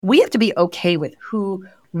We have to be okay with who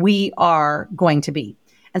we are going to be.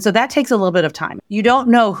 And so that takes a little bit of time. You don't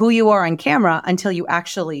know who you are on camera until you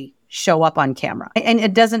actually show up on camera. And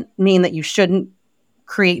it doesn't mean that you shouldn't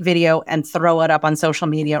create video and throw it up on social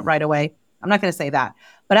media right away. I'm not going to say that,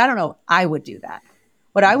 but I don't know. I would do that.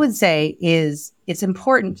 What I would say is it's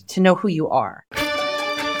important to know who you are.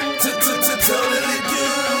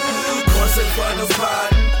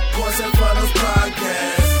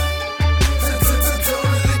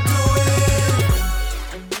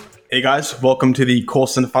 Hey guys, welcome to the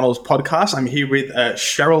Course and Funnels podcast. I'm here with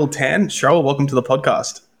Cheryl Tan. Cheryl, welcome to the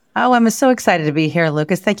podcast. Oh, I'm so excited to be here,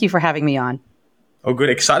 Lucas. Thank you for having me on. Oh, good.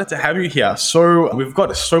 Excited to have you here. So we've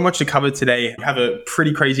got so much to cover today. You have a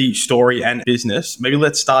pretty crazy story and business. Maybe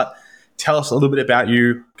let's start. Tell us a little bit about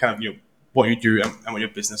you, what you do and what your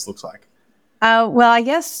business looks like. Well, I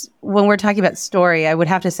guess when we're talking about story, I would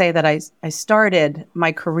have to say that I started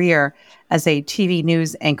my career as a TV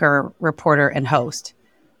news anchor, reporter, and host.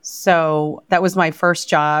 So that was my first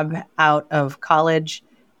job out of college,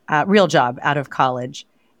 real job out of college.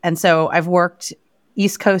 And so I've worked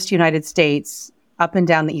East Coast, United States, up and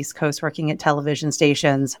down the East Coast, working at television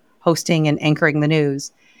stations, hosting and anchoring the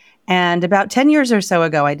news. And about 10 years or so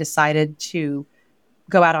ago, I decided to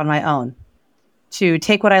go out on my own, to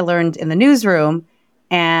take what I learned in the newsroom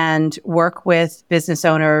and work with business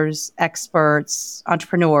owners, experts,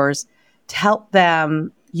 entrepreneurs to help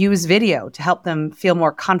them use video, to help them feel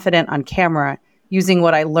more confident on camera, using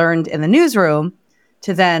what I learned in the newsroom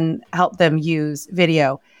to then help them use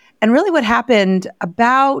video. And really what happened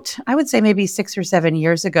about, I would say maybe 6 or 7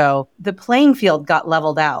 years ago, the playing field got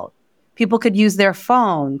leveled out. People could use their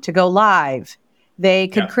phone to go live. They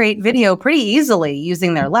could create video pretty easily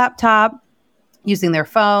using their laptop, using their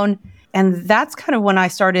phone. And that's kind of when I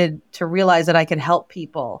started to realize that I could help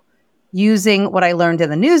people using what I learned in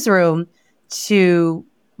the newsroom to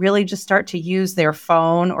really just start to use their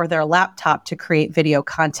phone or their laptop to create video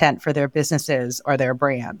content for their businesses or their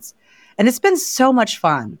brands. And it's been so much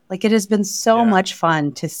fun. Like it has been so much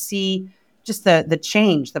fun to see just the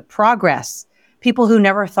change, the progress. People who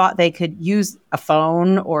never thought they could use a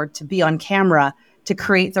phone or to be on camera to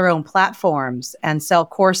create their own platforms and sell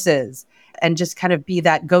courses and just kind of be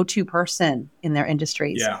that go-to person in their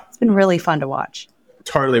industries. Yeah. It's been really fun to watch.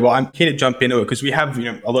 Totally. Well, I'm keen to jump into it because we have,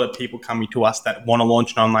 a lot of people coming to us that want to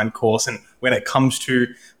launch an online course. And when it comes to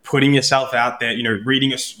putting yourself out there,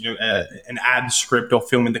 reading an ad script or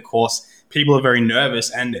filming the course, people are very nervous.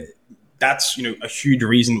 And that's, a huge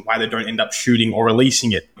reason why they don't end up shooting or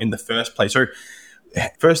releasing it in the first place. So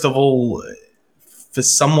first of all, for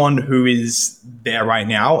someone who is there right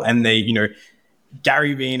now and they,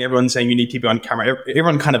 Gary Vee and everyone's saying you need to be on camera.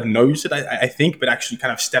 Everyone kind of knows it, I think, but actually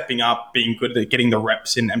kind of stepping up, being good at getting the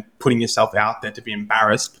reps in and putting yourself out there to be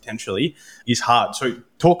embarrassed potentially is hard. So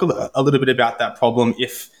talk a little bit about that problem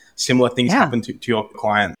if similar things happen to your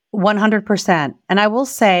client. 100%. And I will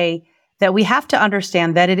say that we have to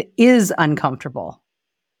understand that it is uncomfortable.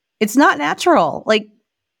 It's not natural.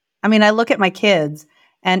 I look at my kids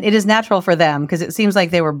and it is natural for them because it seems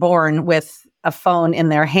like they were born with a phone in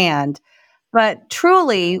their hand. But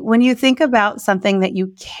truly, when you think about something that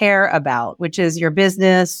you care about, which is your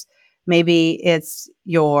business, maybe it's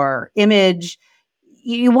your image,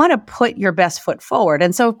 you want to put your best foot forward.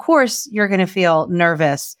 And so, of course, you're going to feel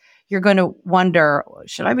nervous. You're going to wonder,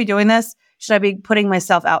 should I be doing this? Should I be putting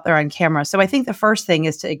myself out there on camera? So I think the first thing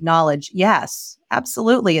is to acknowledge, yes,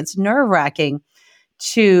 absolutely. It's nerve-wracking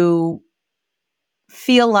to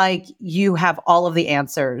feel like you have all of the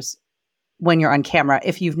answers when you're on camera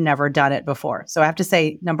if you've never done it before. So I have to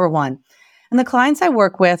say, number one, and the clients I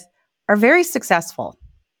work with are very successful.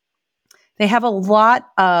 They have a lot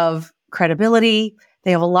of credibility. They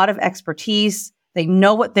have a lot of expertise. They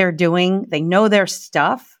know what they're doing. They know their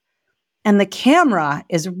stuff. And the camera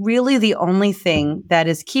is really the only thing that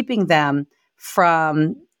is keeping them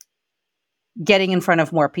from getting in front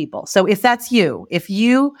of more people. So if that's you, if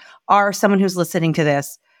you are someone who's listening to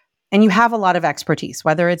this, and you have a lot of expertise,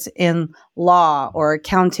 whether it's in law or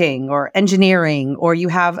accounting or engineering, or you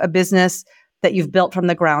have a business that you've built from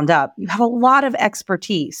the ground up, you have a lot of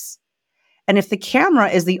expertise. And if the camera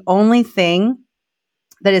is the only thing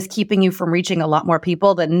that is keeping you from reaching a lot more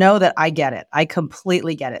people, then know that I get it. I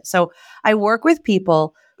completely get it. So I work with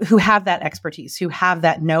people who have that expertise, who have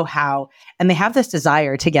that know-how, and they have this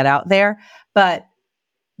desire to get out there, but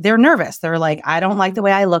they're nervous. They're like, I don't like the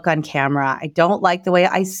way I look on camera. I don't like the way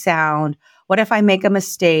I sound. What if I make a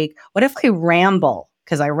mistake? What if I ramble?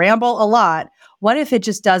 Because I ramble a lot. What if it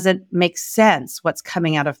just doesn't make sense what's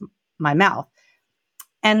coming out of my mouth?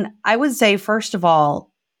 And I would say, first of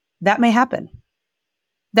all, that may happen.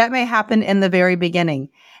 That may happen in the very beginning.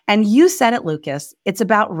 And you said it, Lucas, it's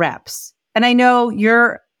about reps. And I know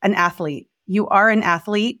you're an athlete. You are an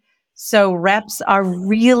athlete. So reps are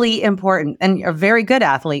really important, and you're a very good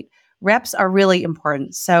athlete. Reps are really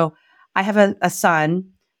important. So I have a son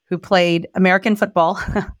who played American football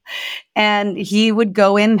and he would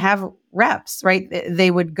go in and have reps, right?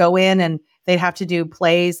 They would go in and they'd have to do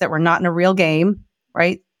plays that were not in a real game,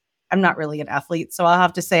 right? I'm not really an athlete, so I'll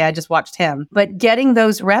have to say I just watched him. But getting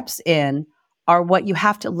those reps in are what you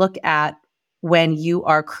have to look at when you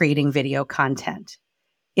are creating video content.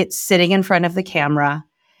 It's sitting in front of the camera.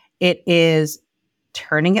 It is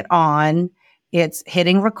turning it on. It's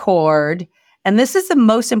hitting record. And this is the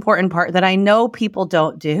most important part that I know people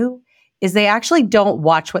don't do, is they actually don't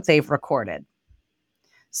watch what they've recorded.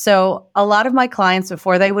 So a lot of my clients,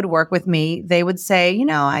 before they would work with me, they would say,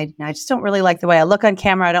 I just don't really like the way I look on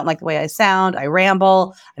camera. I don't like the way I sound. I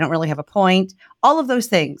ramble. I don't really have a point. All of those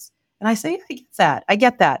things. And I say, I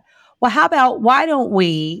get that. Well, how about, why don't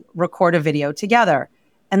we record a video together?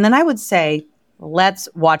 And then I would say, let's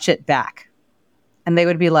watch it back. And they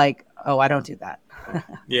would be like, oh, I don't do that.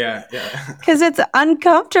 Yeah. Because it's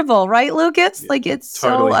uncomfortable, right, Lucas? Like, it's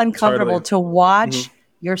Totally, so uncomfortable to watch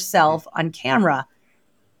yourself on camera.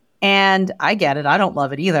 And I get it. I don't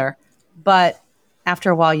love it either. But after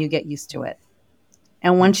a while, you get used to it.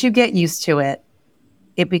 And once you get used to it,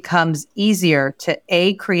 it becomes easier to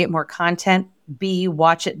A, create more content, B,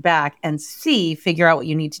 watch it back, and C, figure out what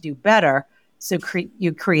you need to do better so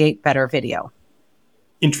you create better video.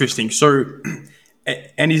 Interesting. So,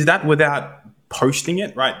 and is that without posting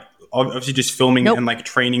it, right? Obviously just filming and like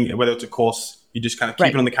training, whether it's a course, you just kind of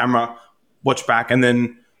keep it on the camera, watch back, and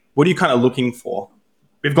then what are you kind of looking for?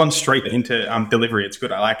 We've gone straight into delivery. It's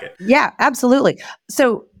good. I like it. Yeah, absolutely.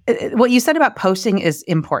 So what you said about posting is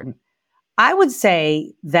important. I would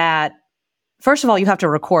say that, first of all, you have to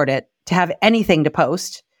record it to have anything to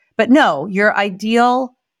post. But no, your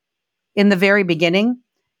ideal in the very beginning,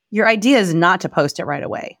 your idea is not to post it right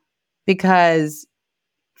away. Because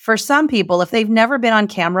for some people, if they've never been on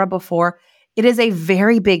camera before, it is a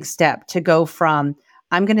very big step to go from,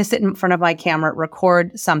 I'm going to sit in front of my camera,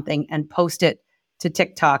 record something and post it to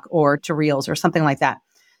TikTok or to Reels or something like that.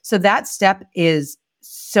 So that step is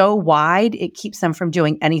so wide, it keeps them from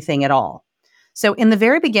doing anything at all. So in the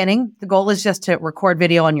very beginning, the goal is just to record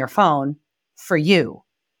video on your phone for you.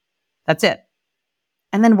 That's it.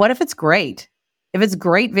 And then what if it's great? If it's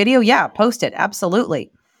great video, yeah, post it.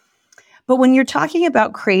 Absolutely. But when you're talking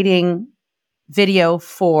about creating video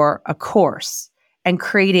for a course and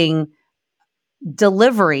creating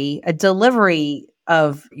a delivery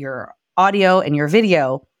of your audio and your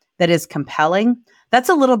video that is compelling, that's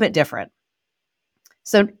a little bit different.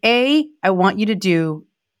 So A, I want you to do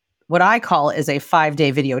what I call is a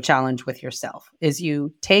 5-day video challenge with yourself. Is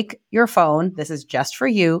you take your phone, this is just for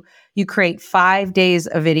you, you create 5 days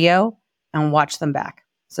of video and watch them back.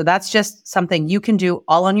 So that's just something you can do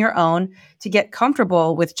all on your own to get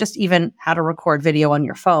comfortable with just even how to record video on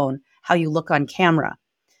your phone, how you look on camera.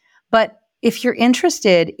 But if you're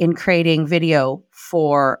interested in creating video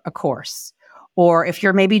for a course, or if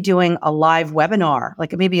you're maybe doing a live webinar,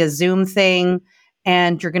 like maybe a Zoom thing,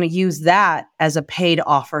 and you're going to use that as a paid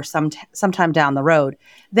offer sometime down the road,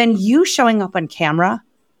 then you showing up on camera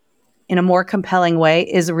in a more compelling way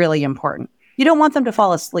is really important. You don't want them to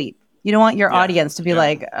fall asleep. You don't want your audience to be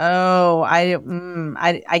like, oh,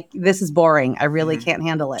 I this is boring. I really can't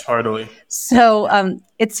handle it. Totally. So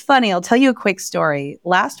it's funny. I'll tell you a quick story.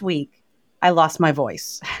 Last week, I lost my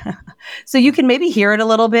voice. So you can maybe hear it a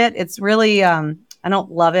little bit. It's really, I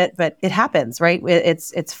don't love it, but it happens, right?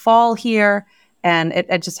 It's fall here. And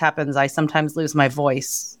it just happens. I sometimes lose my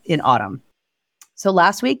voice in autumn. So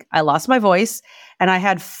last week, I lost my voice and I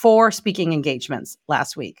had 4 speaking engagements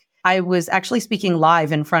last week. I was actually speaking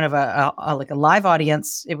live in front of a live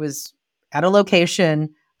audience. It was at a location.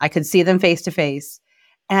 I could see them face to face.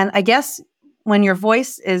 And I guess when your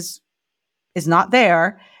voice is not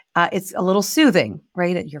there, it's a little soothing,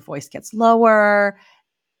 right? Your voice gets lower.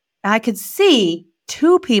 And I could see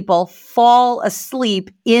 2 people fall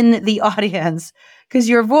asleep in the audience because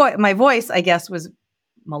my voice, I guess, was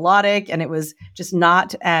melodic and it was just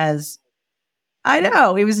not as,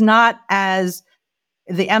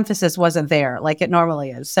 the emphasis wasn't there like it normally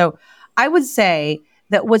is. So I would say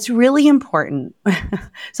that what's really important,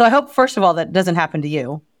 so I hope, first of all, that doesn't happen to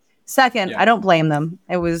you. Second, I don't blame them.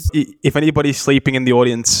 If anybody's sleeping in the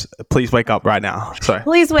audience, please wake up right now. Sorry.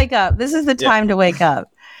 Please wake up. This is the time to wake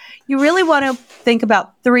up. You really want to think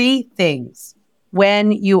about 3 things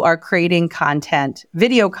when you are creating content,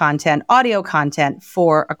 video content, audio content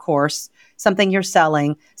for a course, something you're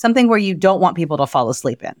selling, something where you don't want people to fall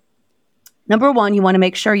asleep in. Number one, you want to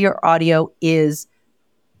make sure your audio is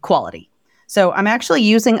quality. So I'm actually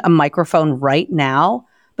using a microphone right now,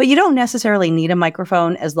 but you don't necessarily need a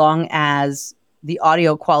microphone as long as the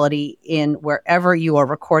audio quality in wherever you are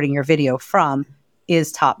recording your video from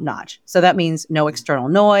is top notch. So that means no external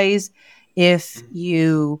noise. If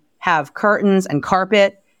you have curtains and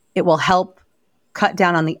carpet, it will help cut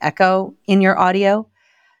down on the echo in your audio.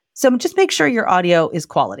 So just make sure your audio is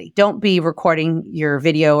quality. Don't be recording your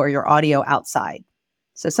video or your audio outside.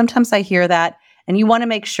 So sometimes I hear that, and you want to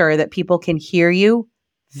make sure that people can hear you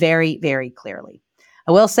very, very clearly.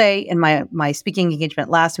 I will say in my speaking engagement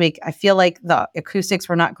last week, I feel like the acoustics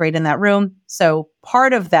were not great in that room. So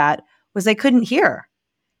part of that was they couldn't hear.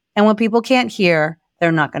 And when people can't hear,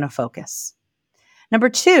 they're not going to focus. Number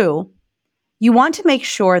two, you want to make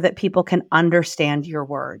sure that people can understand your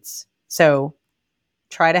words. So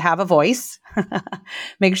try to have a voice.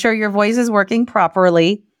 Make sure your voice is working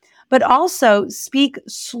properly, but also speak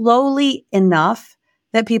slowly enough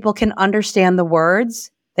that people can understand the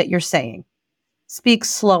words that you're saying. Speak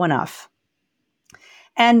slow enough.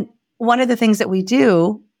 And one of the things that we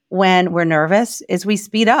do when we're nervous is we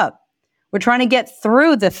speed up. We're trying to get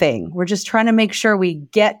through the thing. We're just trying to make sure we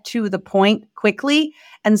get to the point quickly.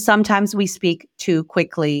 And sometimes we speak too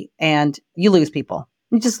quickly and you lose people.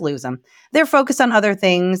 You just lose them. They're focused on other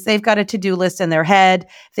things. They've got a to-do list in their head.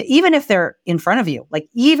 That even if they're in front of you, like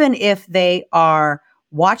even if they are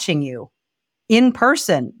watching you in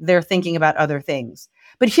person, they're thinking about other things.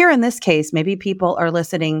 But here in this case, maybe people are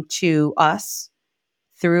listening to us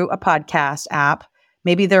through a podcast app.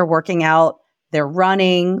 Maybe they're working out, they're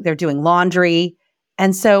running, they're doing laundry.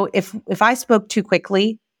 And so if I spoke too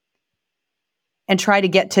quickly and try to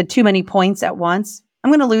get to too many points at once, I'm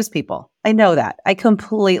going to lose people. I know that. I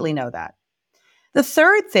completely know that. The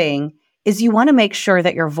third thing is you want to make sure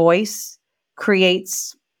that your voice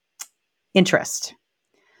creates interest.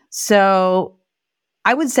 So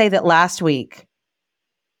I would say that last week,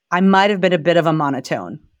 I might have been a bit of a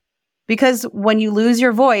monotone because when you lose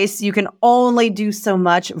your voice, you can only do so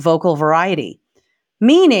much vocal variety,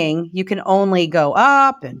 meaning you can only go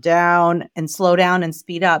up and down and slow down and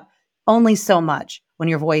speed up only so much when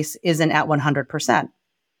your voice isn't at 100%.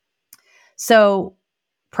 So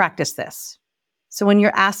practice this. So when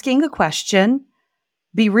you're asking a question,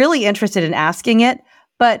 be really interested in asking it,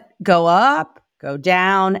 but go up, go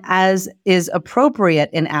down as is appropriate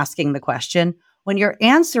in asking the question. When you're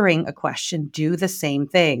answering a question, do the same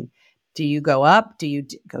thing. Do you go up? Do you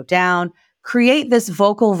go down? Create this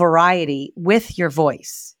vocal variety with your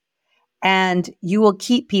voice, and you will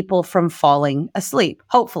keep people from falling asleep.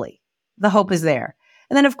 Hopefully, the hope is there.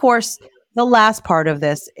 And then, of course, the last part of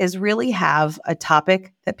this is really have a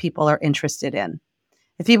topic that people are interested in.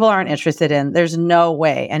 If people aren't interested in, there's no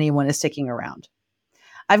way anyone is sticking around.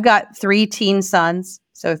 I've got 3 teen sons,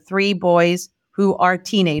 so 3 boys who are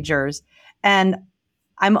teenagers, and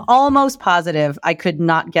I'm almost positive I could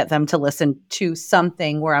not get them to listen to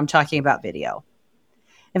something where I'm talking about video.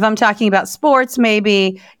 If I'm talking about sports,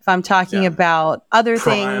 maybe. If I'm talking about other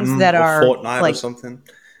things that are Fortnite like or something.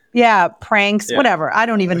 Yeah, pranks, whatever. I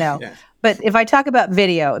don't even know. Yeah. But if I talk about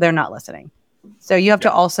video, they're not listening. So you have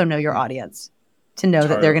to also know your audience to know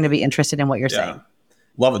that they're going to be interested in what you're saying.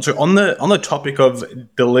 Love it. So on the topic of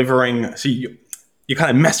delivering, so you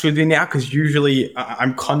kind of mess with me now because usually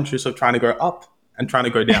I'm conscious of trying to go up and trying to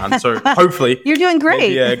go down. So hopefully you're doing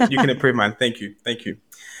great. Maybe, you can improve mine. Thank you.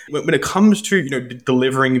 When it comes to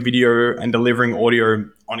delivering video and delivering audio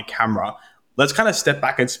on a camera, let's kind of step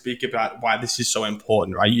back and speak about why this is so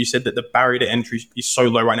important, right? You said that the barrier to entry is so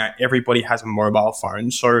low right now. Everybody has a mobile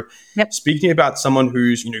phone. So speaking about someone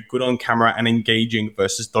who's good on camera and engaging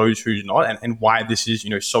versus those who's not, and why this is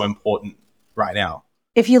so important right now.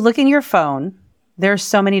 If you look in your phone, there's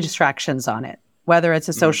so many distractions on it, whether it's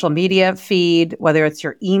a social media feed, whether it's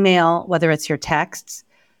your email, whether it's your texts.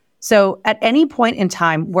 So at any point in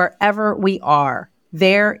time, wherever we are,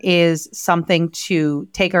 there is something to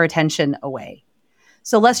take our attention away.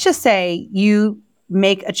 So let's just say you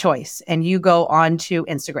make a choice and you go on to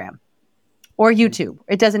Instagram or YouTube.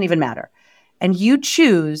 It doesn't even matter. And you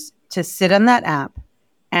choose to sit on that app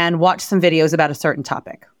and watch some videos about a certain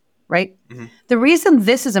topic, right? Mm-hmm. The reason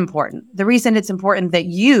this is important, the reason it's important that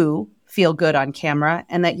you feel good on camera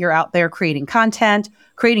and that you're out there creating content,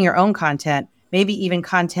 creating your own content, maybe even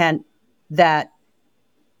content that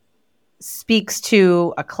speaks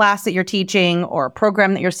to a class that you're teaching or a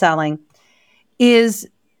program that you're selling, is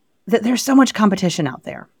that there's so much competition out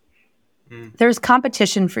there. There's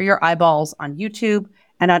competition for your eyeballs on YouTube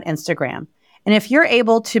and on Instagram. And if you're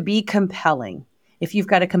able to be compelling, if you've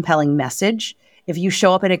got a compelling message, if you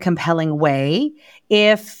show up in a compelling way,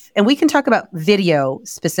 and we can talk about video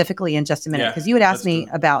specifically in just a minute, because you had asked me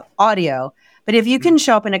about audio, but if you can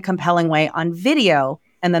show up in a compelling way on video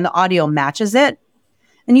and then the audio matches it,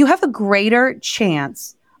 then you have a greater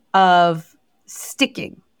chance of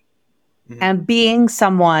sticking and being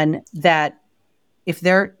someone that if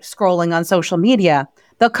they're scrolling on social media,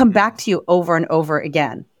 they'll come back to you over and over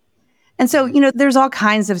again. And so, there's all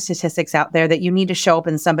kinds of statistics out there that you need to show up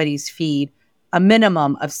in somebody's feed a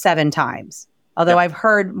minimum of 7 times. Although I've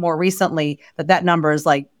heard more recently that number is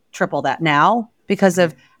like triple that now because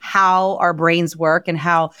of how our brains work and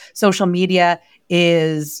how social media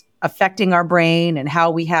is affecting our brain and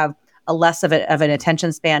how we have a less of an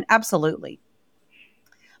attention span. Absolutely.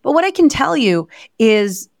 But what I can tell you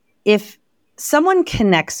is if someone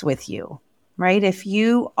connects with you, right? If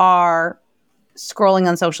you are scrolling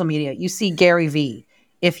on social media, you see Gary Vee,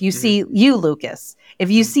 if you see you, Lucas, if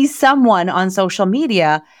you see someone on social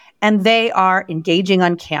media and they are engaging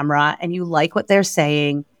on camera and you like what they're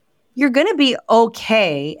saying, you're going to be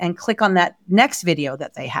okay and click on that next video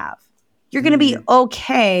that they have. You're going to be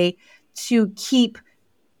okay to keep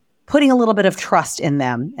putting a little bit of trust in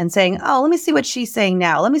them and saying, oh, let me see what she's saying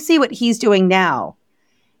now. Let me see what he's doing now.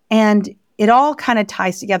 And it all kind of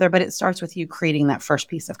ties together, but it starts with you creating that first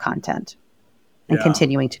piece of content and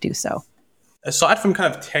continuing to do so. Aside from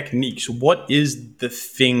kind of techniques, what is the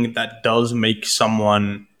thing that does make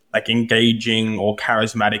someone like engaging or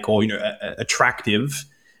charismatic or, attractive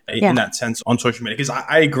in that sense on social media? Because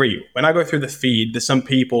I agree. When I go through the feed, there's some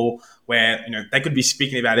people where, they could be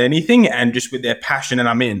speaking about anything and just with their passion and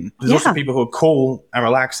I'm in. There's also people who are cool and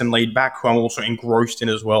relaxed and laid back who I'm also engrossed in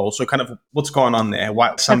as well. So kind of what's going on there?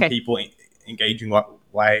 Why some people engaging,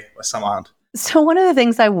 why some aren't? So one of the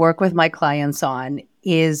things I work with my clients on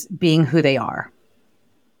is being who they are.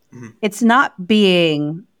 It's not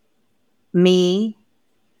being me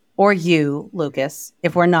or you, Lucas,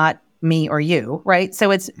 if we're not me or you, right?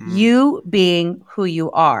 So it's you being who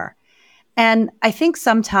you are. And I think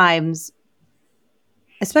sometimes,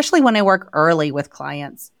 especially when I work early with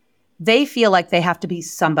clients, they feel like they have to be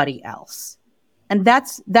somebody else. And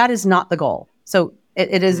that is not the goal. So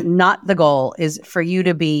it is not the goal is for you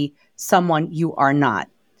to be someone you are not.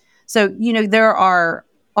 So, there are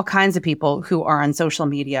all kinds of people who are on social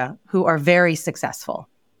media who are very successful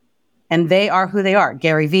and they are who they are.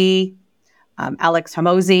 Gary Vee, Alex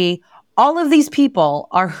Hormozi, all of these people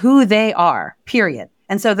are who they are, period.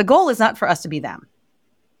 And so the goal is not for us to be them.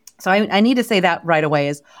 So I need to say that right away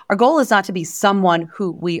is our goal is not to be someone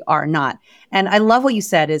who we are not. And I love what you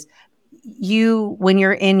said is when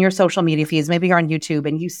you're in your social media feeds, maybe you're on YouTube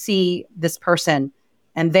and you see this person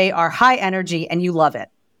and they are high energy and you love it.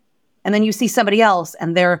 And then you see somebody else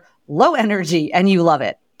and they're low energy and you love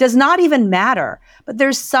it. Does not even matter. But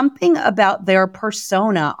there's something about their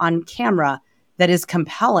persona on camera that is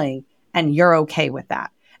compelling and you're okay with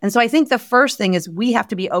that. And so I think the first thing is we have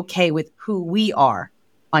to be okay with who we are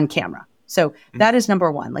on camera. So that is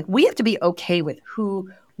number one. Like we have to be okay with who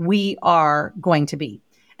we are going to be.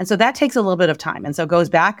 And so that takes a little bit of time. And so it goes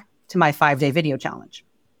back to my 5-day video challenge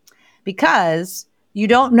because you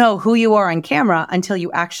don't know who you are on camera until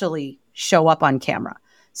you actually show up on camera.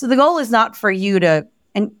 So the goal is not for you to,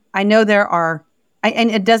 and I know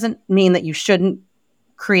and it doesn't mean that you shouldn't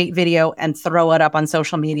create video and throw it up on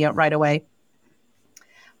social media right away.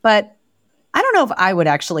 But I don't know if I would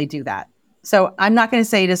actually do that. So I'm not going to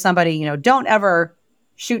say to somebody, don't ever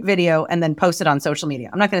shoot video and then post it on social media.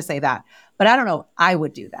 I'm not going to say that, but I don't know if I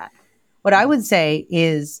would do that. What I would say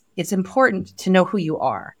is it's important to know who you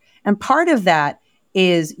are. And part of that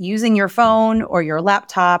is using your phone or your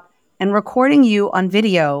laptop and recording you on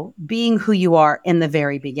video, being who you are in the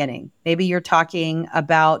very beginning. Maybe you're talking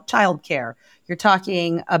about childcare. You're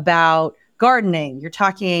talking about gardening. You're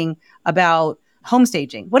talking about home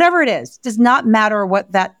staging, whatever it is. Does not matter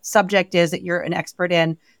what that subject is that you're an expert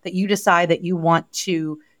in, that you decide that you want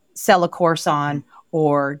to sell a course on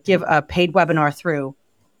or give a paid webinar through.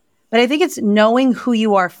 But I think it's knowing who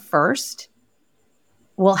you are first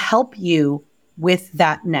will help you with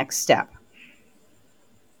that next step.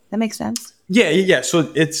 That makes sense? Yeah.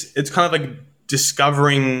 So it's kind of like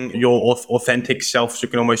discovering your authentic self so you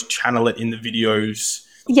can almost channel it in the videos.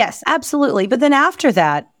 Yes, absolutely. But then after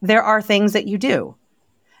that, there are things that you do.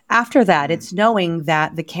 After that, it's knowing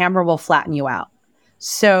that the camera will flatten you out.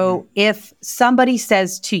 So if somebody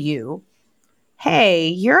says to you, hey,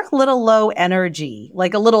 you're a little low energy,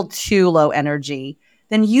 like a little too low energy,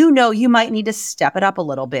 then you might need to step it up a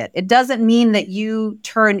little bit. It doesn't mean that you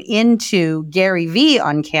turn into Gary Vee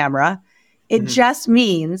on camera. It just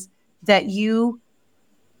means that you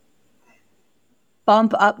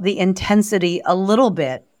bump up the intensity a little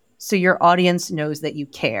bit so your audience knows that you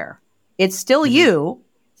care. It's still you.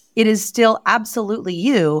 It is still absolutely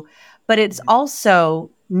you, but it's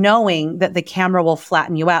also knowing that the camera will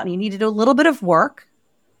flatten you out and you need to do a little bit of work.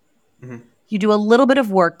 You do a little bit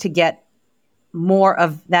of work to get more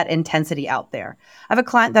of that intensity out there. I have a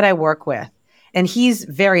client that I work with, and he's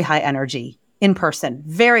very high energy in person,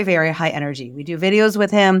 very, very high energy. We do videos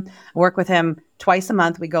with him, I work with him twice a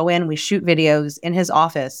month. We go in, we shoot videos in his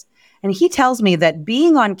office. And he tells me that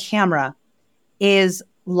being on camera is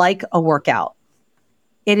like a workout.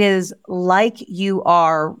 It is like you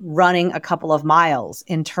are running a couple of miles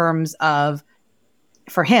in terms of,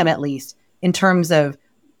 for him at least, in terms of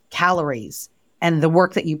calories and the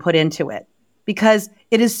work that you put into it, because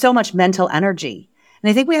it is so much mental energy. And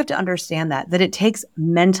I think we have to understand that it takes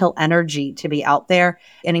mental energy to be out there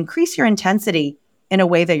and increase your intensity in a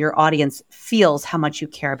way that your audience feels how much you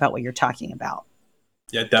care about what you're talking about.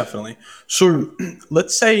 Yeah, definitely. So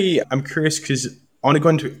let's say, I'm curious because I want to go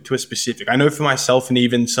into a specific. I know for myself and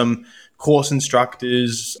even some course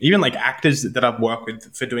instructors, even like actors that I've worked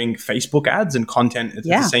with for doing Facebook ads and content, it's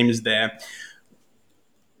the same as there.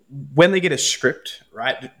 When they get a script,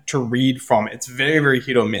 right, to read from, it's very, very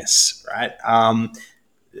hit or miss, right?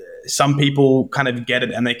 Some people kind of get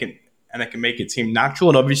it and they can make it seem natural.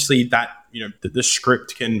 And obviously that, the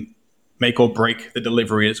script can make or break the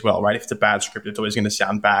delivery as well, right? If it's a bad script, it's always going to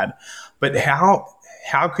sound bad. But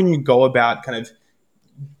how can you go about kind of,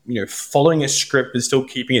 following a script but still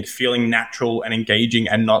keeping it feeling natural and engaging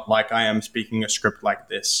and not like I am speaking a script like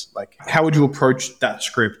this? Like, how would you approach that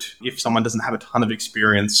script if someone doesn't have a ton of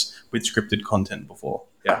experience with scripted content before?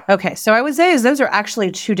 Yeah. Okay. So I would say those are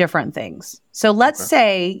actually two different things. So let's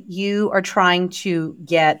say you are trying to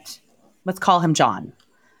get, let's call him John.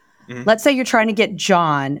 Let's say you're trying to get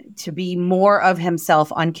John to be more of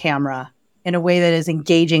himself on camera in a way that is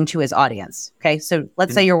engaging to his audience. Okay. So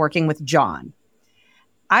let's say you're working with John.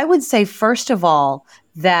 I would say, first of all,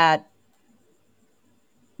 that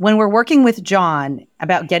when we're working with John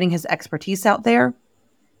about getting his expertise out there,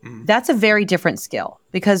 that's a very different skill,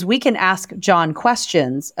 because we can ask John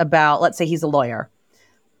questions about, let's say he's a lawyer.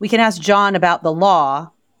 We can ask John about the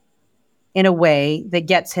law in a way that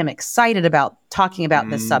gets him excited about talking about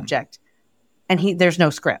this subject. And there's no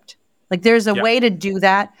script. Like, there's a way to do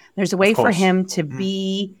that. There's a way for him to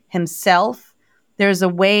be himself. There's a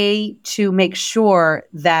way to make sure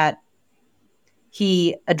that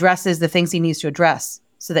he addresses the things he needs to address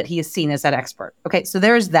so that he is seen as that expert. Okay, so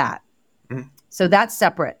there's that. So that's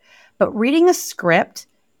separate. But reading a script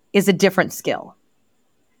is a different skill.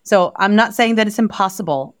 So I'm not saying that it's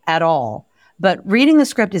impossible at all, but reading the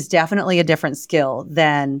script is definitely a different skill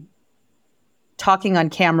than talking on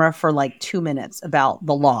camera for like 2 minutes about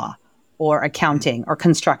the law or accounting or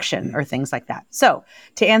construction or things like that. So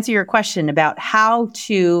to answer your question about how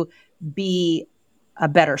to be a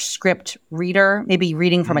better script reader, maybe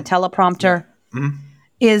reading from a teleprompter,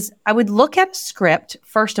 is I would look at script,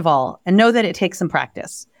 first of all, and know that it takes some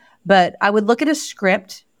practice. But I would look at a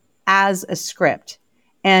script as a script.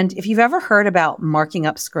 And if you've ever heard about marking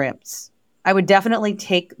up scripts, I would definitely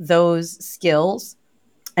take those skills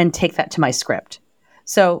and take that to my script.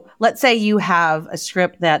 So let's say you have a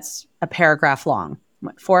script that's a paragraph long,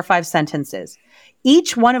 4 or 5 sentences.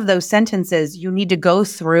 Each one of those sentences, you need to go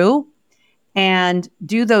through and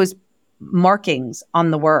do those markings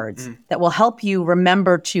on the words that will help you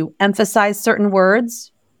remember to emphasize certain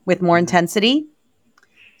words with more intensity,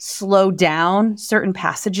 slow down certain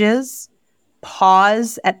passages,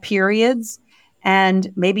 pause at periods,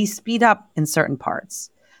 and maybe speed up in certain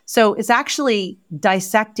parts. So it's actually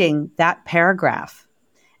dissecting that paragraph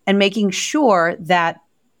and making sure that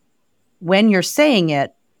when you're saying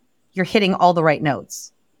it, you're hitting all the right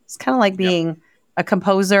notes. It's kind of like being a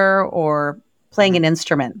composer or playing an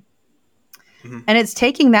instrument. And it's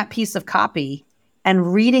taking that piece of copy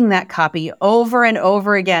and reading that copy over and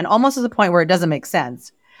over again, almost to the point where it doesn't make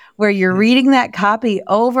sense, where you're reading that copy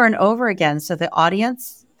over and over again so the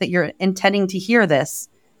audience that you're intending to hear this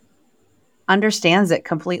understands it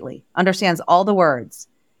completely, understands all the words.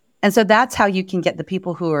 And so that's how you can get the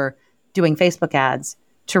people who are doing Facebook ads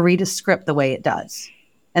to read a script the way it does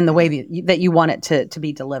and the way that you want it to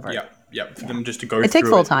be delivered. For them just to go through it takes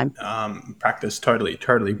a little time. Practice, totally.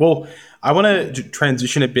 Well, I want to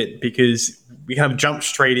transition a bit because we kind of jump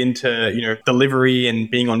straight into, delivery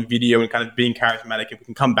and being on video and kind of being charismatic, and we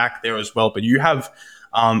can come back there as well. But you have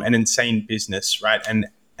an insane business, right?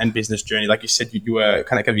 And business journey. Like you said, you were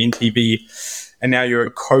kind of in TV, and now you're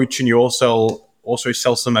a coach, and you also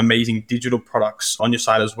sell some amazing digital products on your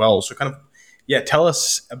side as well. So kind of, yeah, tell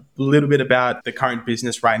us a little bit about the current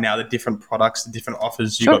business right now, the different products, the different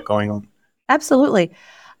offers you Sure. got going on. Absolutely.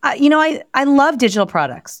 I love digital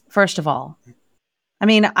products, first of all. I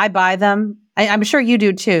mean, I buy them. I'm sure you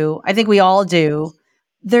do too. I think we all do.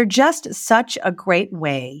 They're just such a great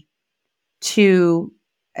way to,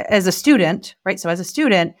 as a student, right? So as a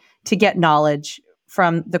student, to get knowledge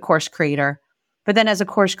from the course creator. But then as a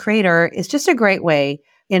course creator, it's just a great way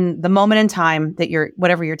in the moment in time that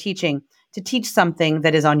whatever you're teaching, to teach something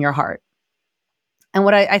that is on your heart. And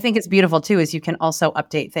what I think is beautiful too, is you can also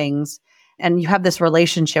update things and you have this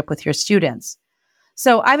relationship with your students.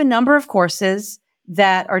 So I have a number of courses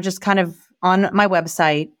that are just kind of on my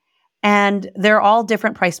website, and they're all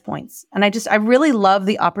different price points. And I really love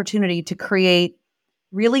the opportunity to create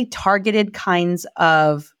really targeted kinds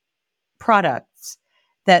of products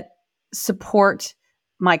that support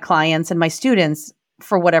my clients and my students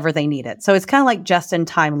for whatever they need it. So it's kind of like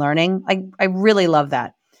just-in-time learning. I really love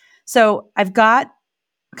that. So I've got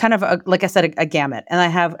kind of like I said, a gamut,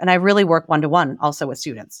 and I really work one-to-one also with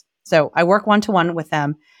students. So I work one-to-one with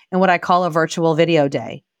them in what I call a virtual video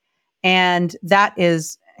day. And that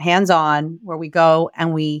is hands-on, where we go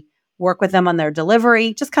and we work with them on their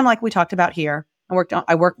delivery, just kind of like we talked about here.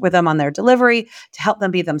 I work with them on their delivery to help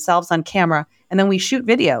them be themselves on camera. And then we shoot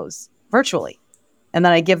videos virtually. And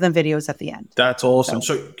then I give them videos at the end. That's awesome.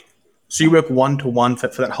 So you work one-to-one for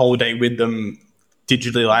that whole day with them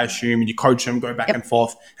digitally, I assume. You coach them, go back and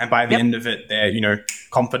forth. And by the end of it, they're,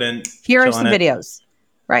 confident. Here are some videos.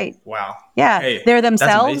 Right. Wow. Yeah. Hey, they're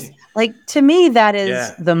themselves. Like, to me, that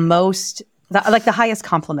is the most, like the highest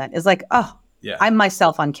compliment is like, oh, I'm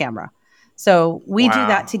myself on camera. So we do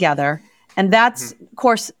that together. And that's, of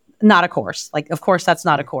course, not a course. Like, of course, that's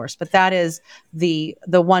not a course, but that is the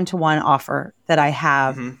one-to-one offer that I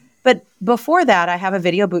have. But before that, I have a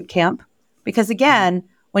video boot camp, because again,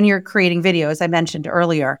 when you're creating videos, I mentioned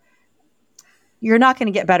earlier, you're not going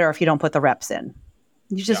to get better if you don't put the reps in.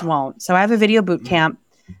 You just won't. So I have a video boot camp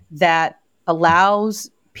that allows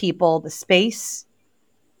people the space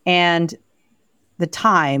and the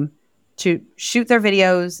time to shoot their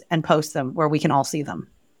videos and post them where we can all see them.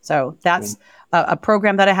 So that's a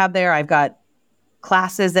program that I have there. I've got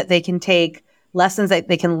classes that they can take, lessons that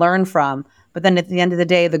they can learn from. But then at the end of the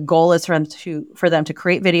day, the goal is for them to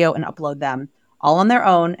create video and upload them all on their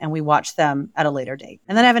own, and we watch them at a later date.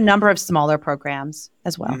 And then I have a number of smaller programs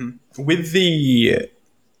as well. With the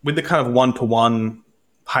kind of one-to-one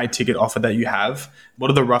high ticket offer that you have, what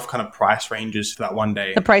are the rough kind of price ranges for that one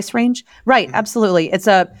day? The price range? Right, absolutely.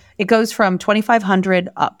 It goes from $2,500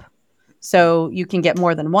 up. So you can get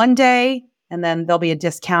more than one day, and then there'll be a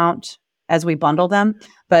discount as we bundle them.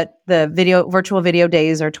 But the virtual video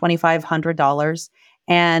days are $2,500,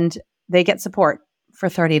 and they get support for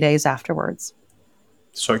 30 days afterwards.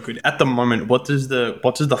 So good. At the moment, what does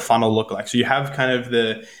the funnel look like? So you have kind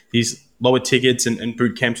of these lower tickets and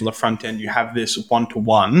boot camps on the front end. You have this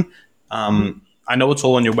one-to-one. I know it's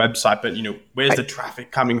all on your website, but where's the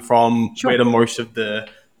traffic coming from? Sure. Where do most of the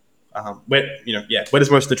where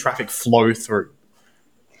does most of the traffic flow through?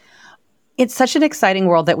 It's such an exciting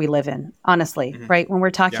world that we live in, honestly, right? When we're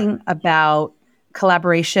talking about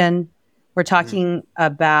collaboration, we're talking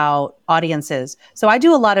about audiences. So I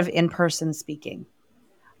do a lot of in-person speaking.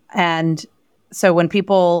 And so when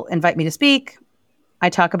people invite me to speak, I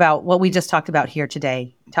talk about what we just talked about here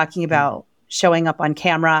today, talking about showing up on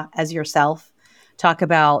camera as yourself, talk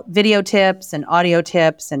about video tips and audio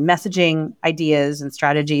tips and messaging ideas and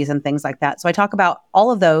strategies and things like that. So I talk about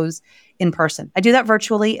all of those in person. I do that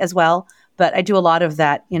virtually as well, but I do a lot of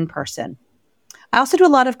that in person. I also do a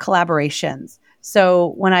lot of collaborations.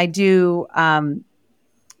 So when I do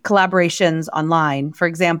collaborations online, for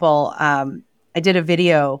example, I did a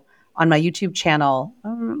video on my YouTube channel,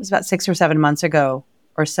 it was about 6 or 7 months ago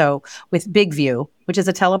or so, with BigView, which is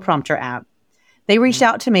a teleprompter app. They reached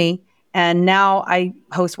out to me, and now I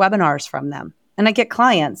host webinars from them. And I get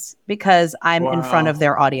clients because I'm in front of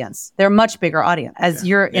their audience. They're a much bigger audience. As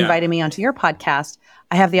you're inviting me onto your podcast,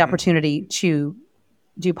 I have the opportunity to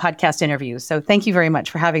do podcast interviews. So thank you very much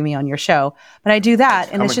for having me on your show. But I do that,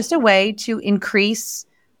 and it's just a way to increase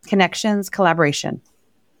connections, collaboration,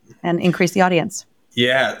 and increase the audience.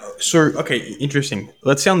 Yeah. So, okay, interesting.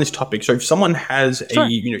 Let's say on this topic. So if someone has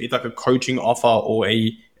it's like a coaching offer or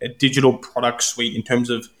a digital product suite in terms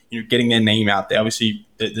of, getting their name out there, obviously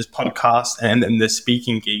there's podcasts and there's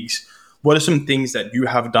speaking gigs. What are some things that you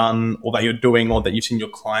have done or that you're doing or that you've seen your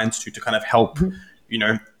clients to kind of help,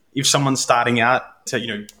 if someone's starting out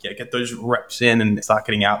to, get those reps in and start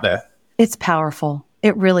getting out there? It's powerful.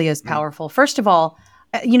 It really is powerful. First of all,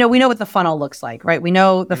 we know what the funnel looks like, right? We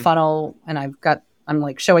know the funnel, and I'm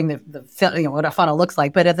like showing what a funnel looks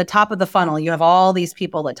like. But at the top of the funnel, you have all these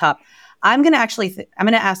people at top. I'm going to I'm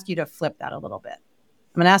going to ask you to flip that a little bit.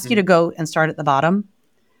 I'm going to ask you to go and start at the bottom.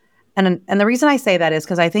 And the reason I say that is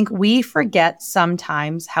because I think we forget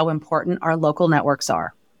sometimes how important our local networks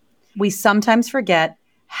are. We sometimes forget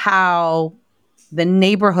how the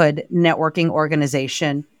neighborhood networking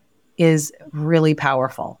organization is really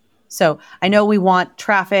powerful. So I know we want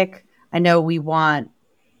traffic. I know we want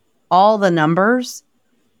all the numbers.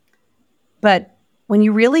 But when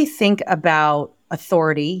you really think about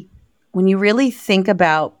authority, when you really think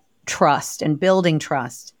about trust and building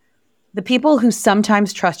trust, the people who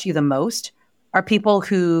sometimes trust you the most are people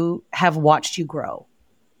who have watched you grow.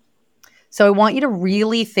 So I want you to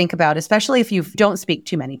really think about, especially if you don't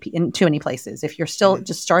speak in too many places, if you're still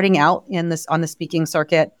just starting out on the speaking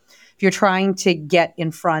circuit, if you're trying to get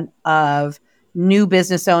in front of new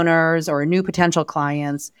business owners or new potential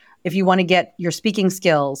clients, if you want to get your speaking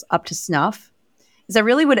skills up to snuff, is I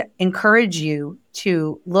really would encourage you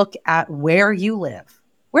to look at where you live.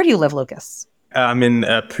 Where do you live, Lucas? I'm in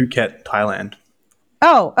Phuket, Thailand.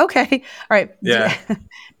 Oh, okay. All right. Yeah.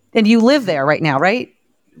 And you live there right now, right?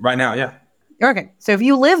 Right now, yeah. Okay. So if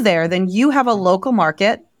you live there, then you have a local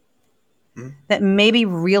market that may be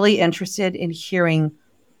really interested in hearing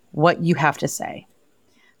what you have to say.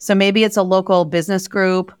 So maybe it's a local business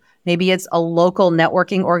group. Maybe it's a local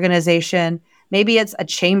networking organization. Maybe it's a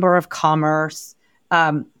chamber of commerce.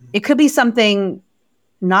 It could be something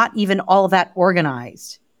not even all that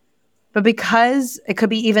organized. But because it could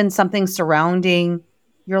be even something surrounding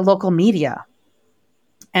your local media.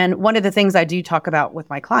 And one of the things I do talk about with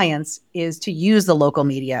my clients is to use the local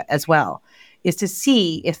media as well, is to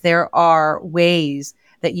see if there are ways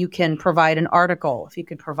that you can provide an article, if you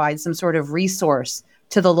could provide some sort of resource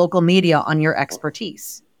to the local media on your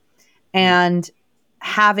expertise. And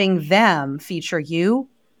having them feature you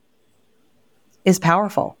is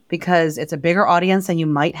powerful because it's a bigger audience than you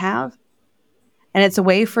might have. And it's a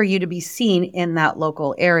way for you to be seen in that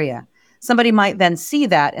local area. Somebody might then see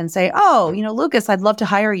that and say, oh, Lucas, I'd love to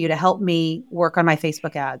hire you to help me work on my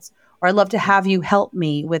Facebook ads. Or I'd love to have you help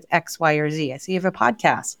me with X, Y, or Z. I see you have a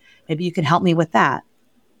podcast. Maybe you can help me with that.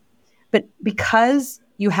 But because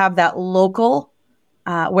you have that local,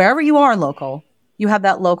 wherever you are local, you have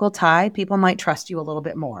that local tie, people might trust you a little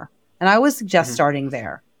bit more. And I would suggest starting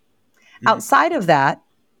there. Outside of that,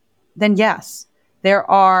 then yes, there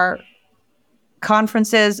are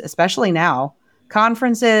conferences, especially now,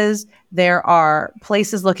 there are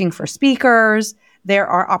places looking for speakers, there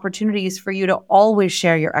are opportunities for you to always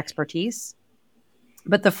share your expertise.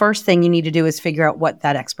 But the first thing you need to do is figure out what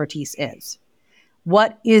that expertise is.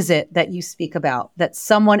 What is it that you speak about that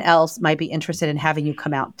someone else might be interested in having you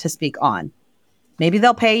come out to speak on? Maybe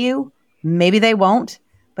they'll pay you, maybe they won't,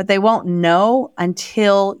 but they won't know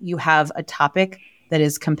until you have a topic that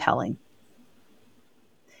is compelling.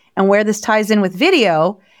 And where this ties in with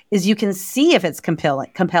video is you can see if it's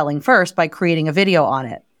compelling first by creating a video on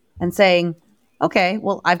it and saying, okay,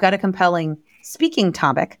 well, I've got a compelling speaking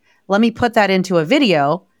topic. Let me put that into a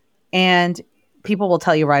video, and people will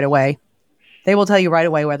tell you right away. They will tell you right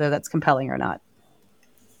away whether that's compelling or not.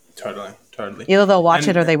 Totally. Either they'll watch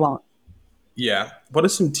it or they won't. Yeah. What are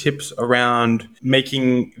some tips around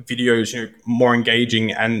making videos, more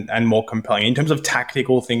engaging and more compelling in terms of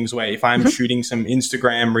tactical things where if I'm shooting some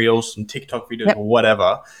Instagram reels, some TikTok videos or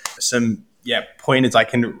whatever, some pointers I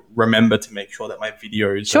can remember to make sure that my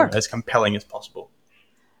videos are as compelling as possible?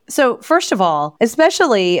 So first of all,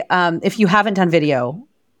 especially if you haven't done video,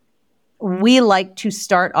 we like to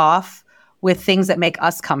start off with things that make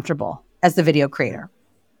us comfortable as the video creator.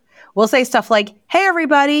 We'll say stuff like, hey,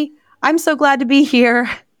 everybody, I'm so glad to be here.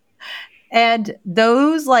 And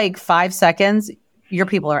those 5 seconds, your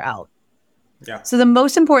people are out. Yeah. So the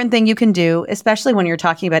most important thing you can do, especially when you're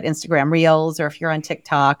talking about Instagram Reels or if you're on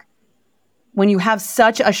TikTok, when you have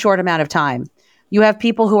such a short amount of time, you have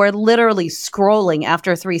people who are literally scrolling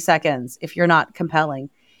after 3 seconds, if you're not compelling,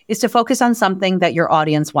 is to focus on something that your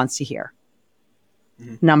audience wants to hear.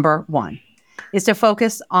 Number one is to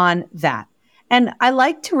focus on that. And I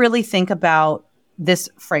like to really think about this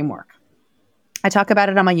framework. I talk about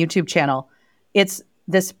it on my YouTube channel. It's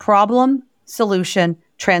this problem, solution,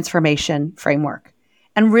 transformation framework.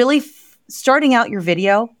 And really starting out your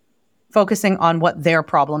video, focusing on what their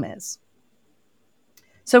problem is.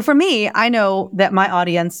 So for me, I know that my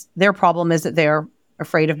audience, their problem is that they're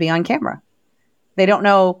afraid of being on camera. They don't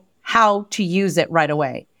know how to use it right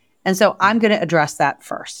away. And so I'm going to address that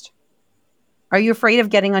first. Are you afraid of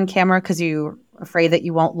getting on camera because you're afraid that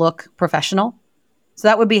you won't look professional? So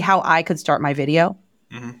that would be how I could start my video.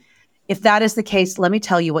 If that is the case, let me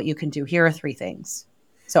tell you what you can do. Here are 3 things.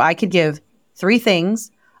 So I could give 3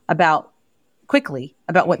 things quickly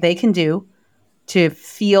about what they can do to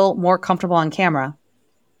feel more comfortable on camera.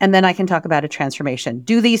 And then I can talk about a transformation.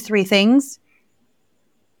 Do these 3 things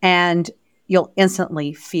and you'll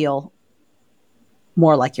instantly feel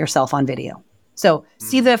more like yourself on video. So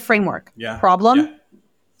see the framework: problem,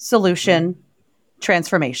 solution,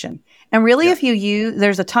 transformation. And really, if you use,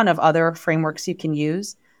 there's a ton of other frameworks you can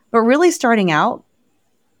use, but really starting out,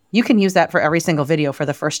 you can use that for every single video for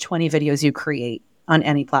the first 20 videos you create on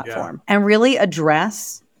any platform, and really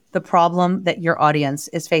address the problem that your audience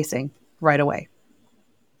is facing right away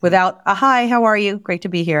without a hi, how are you? Great to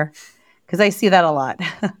be here. Because I see that a lot.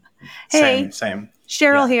 Hey, same.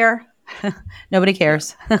 Cheryl here. Nobody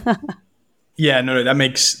cares. No, that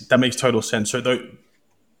makes total sense. So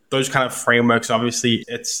those kind of frameworks, obviously,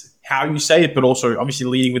 it's how you say it, but also obviously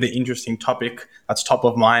leading with an interesting topic that's top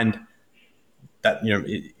of mind that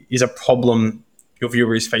is a problem your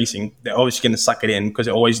viewer is facing. They're obviously going to suck it in because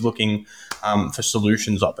they're always looking for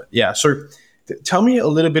solutions of it. Yeah. So tell me a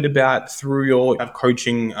little bit about, through your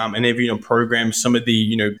coaching and every programs, some of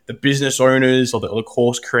the the business owners or the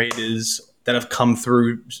course creators that have come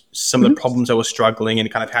through some of the problems that were struggling,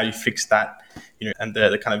 and kind of how you fixed that, and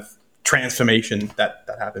the kind of transformation that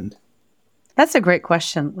happened. That's a great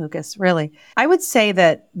question, Lucas, really. I would say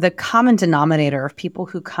that the common denominator of people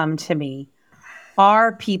who come to me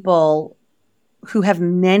are people who have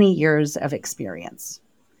many years of experience.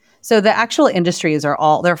 So the actual industries they're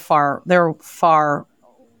far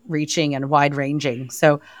reaching and wide ranging.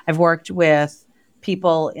 So I've worked with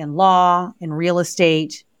people in law, in real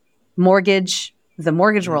estate, mortgage. The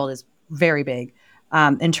mortgage world is very big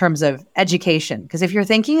in terms of education. Because if you're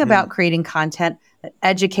thinking about creating content that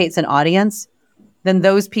educates an audience, then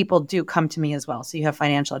those people do come to me as well. So you have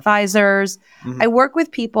financial advisors. I work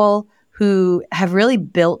with people who have really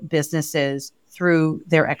built businesses through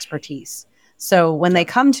their expertise. So when they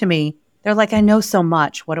come to me, they're like, I know so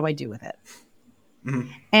much. What do I do with it?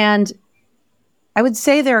 And I would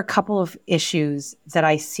say there are a couple of issues that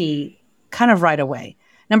I see kind of right away.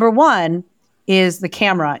 Number one is the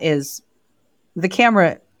camera, it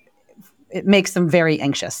makes them very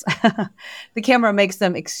anxious. The camera makes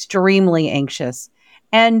them extremely anxious.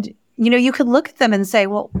 And, you could look at them and say,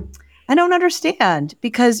 well, I don't understand,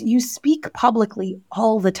 because you speak publicly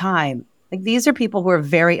all the time. Like, these are people who are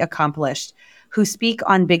very accomplished, who speak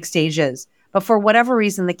on big stages, but for whatever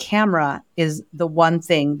reason, the camera is the one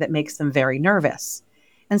thing that makes them very nervous.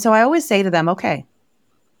 And so I always say to them, okay,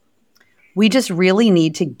 we just really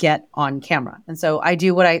need to get on camera. And so I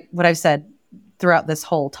do what I've said throughout this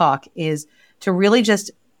whole talk is to really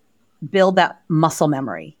just build that muscle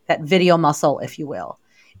memory, that video muscle, if you will,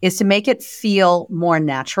 is to make it feel more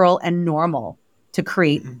natural and normal to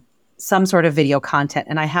create some sort of video content.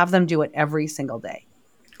 And I have them do it every single day.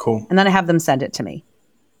 Cool. And then I have them send it to me.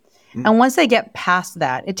 And once they get past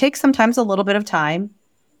that, it takes sometimes a little bit of time.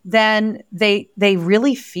 Then they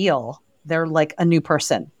really feel they're like a new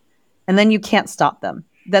person. And then you can't stop them.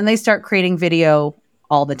 Then they start creating video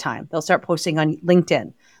all the time. They'll start posting on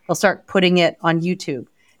LinkedIn. They'll start putting it on YouTube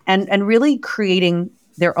and really creating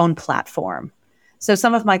their own platform. So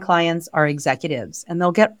some of my clients are executives and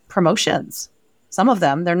they'll get promotions. Some of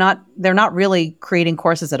them, they're not really creating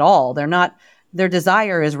courses at all. Their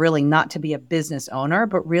desire is really not to be a business owner,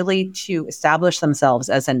 but really to establish themselves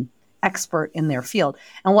as an expert in their field.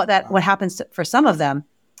 And what happens for some of them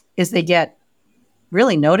is they get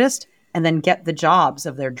really noticed and then get the jobs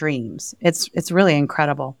of their dreams. It's really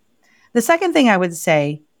incredible. The second thing I would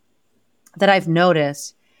say that I've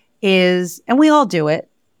noticed is, and we all do it,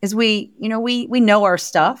 is we know our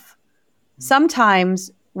stuff.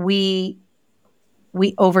 Sometimes we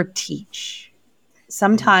overteach.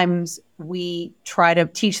 Sometimes we try to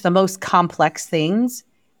teach the most complex things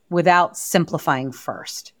without simplifying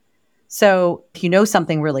first. So if you know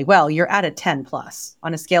something really well, you're at a 10 plus.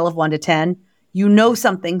 On a scale of 1 to 10, you know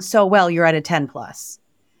something so well, you're at a 10 plus.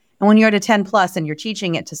 And when you're at a 10 plus and you're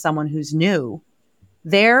teaching it to someone who's new,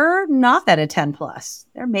 they're not at a 10 plus.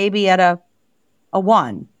 They're maybe at a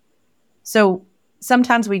 1. So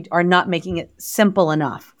sometimes we are not making it simple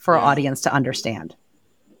enough for our audience to understand.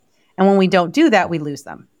 And when we don't do that, we lose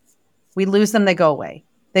them. They go away.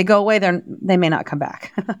 They may not come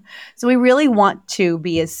back. So we really want to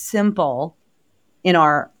be as simple in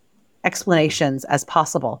our explanations as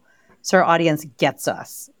possible, so our audience gets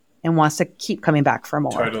us and wants to keep coming back for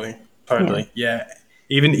more. Totally. Yeah.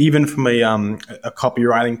 Even from a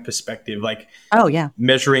copywriting perspective, like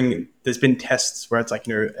measuring, there's been tests where it's like,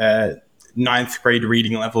 ninth grade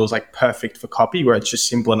reading level is like perfect for copy, where it's just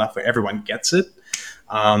simple enough where everyone gets it.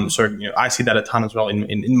 So I see that a ton as well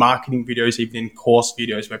in marketing videos, even in course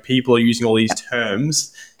videos, where people are using all these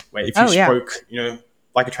terms. Where if you spoke,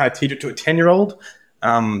 like you're trying to teach it to a 10-year-old,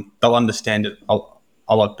 they'll understand it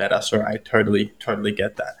a lot better. So I totally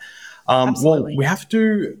get that. Well, we have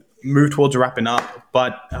to move towards wrapping up,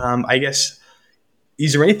 but I guess,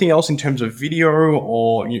 is there anything else in terms of video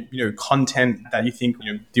or content that you think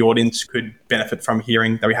the audience could benefit from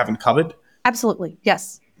hearing that we haven't covered? Absolutely,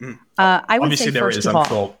 yes. I would Obviously say there first is, of I'm all,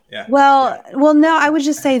 sure. Yeah. Well, no, I would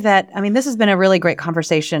just say that, I mean, this has been a really great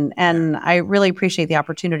conversation, and I really appreciate the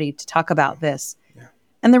opportunity to talk about this. Yeah.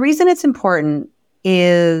 And the reason it's important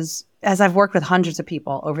is, as I've worked with hundreds of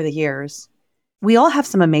people over the years, we all have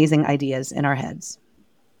some amazing ideas in our heads.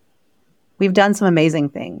 We've done some amazing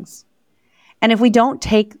things. And if we don't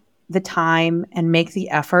take the time and make the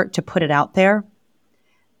effort to put it out there,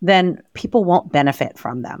 then people won't benefit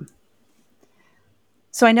from them.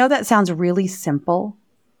 So I know that sounds really simple,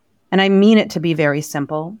 and I mean it to be very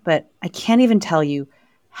simple, but I can't even tell you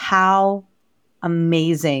how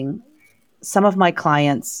amazing some of my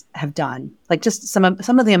clients have done. Like just some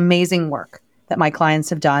of the amazing work that my clients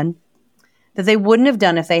have done that they wouldn't have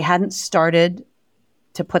done if they hadn't started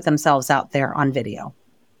to put themselves out there on video.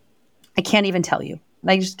 I can't even tell you.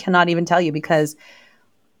 I just cannot even tell you, because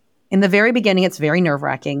in the very beginning, it's very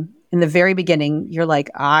nerve-wracking. In the very beginning, you're like,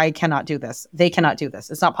 I cannot do this. They cannot do this.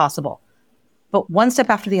 It's not possible. But one step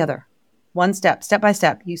after the other, one step by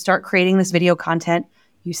step, you start creating this video content.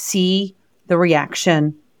 You see the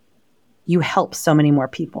reaction. You help so many more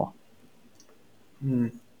people.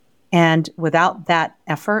 And without that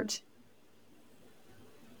effort,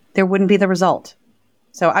 there wouldn't be the result.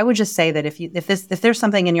 So I would just say that if there's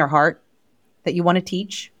something in your heart that you want to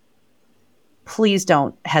teach, please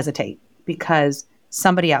don't hesitate, because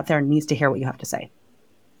somebody out there needs to hear what you have to say.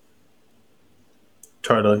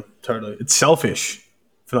 Totally. It's selfish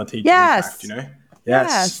for not teaching. Yes. In fact,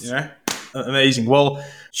 Yes. Amazing. Well,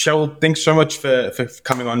 Cheryl, thanks so much for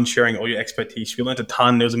coming on and sharing all your expertise. We learned a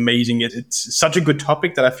ton. It was amazing. It's such a good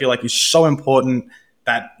topic that I feel like is so important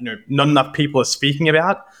that not enough people are speaking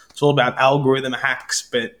about. It's all about algorithm hacks,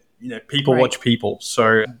 but people watch people.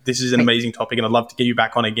 So this is an amazing topic, and I'd love to get you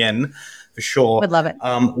back on again for sure. Would love it.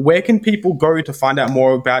 Where can people go to find out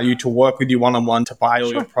more about you, to work with you one-on-one, to buy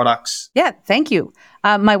all your products? Yeah, thank you.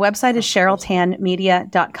 My website is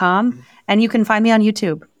CherylTanMedia.com, and you can find me on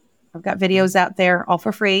YouTube. I've got videos out there all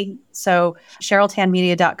for free. So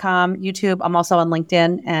CherylTanMedia.com, YouTube. I'm also on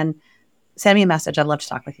LinkedIn, and send me a message. I'd love to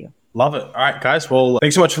talk with you. Love it. All right, guys. Well,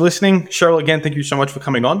 thanks so much for listening. Cheryl, again, thank you so much for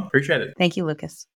coming on. Appreciate it. Thank you, Lucas.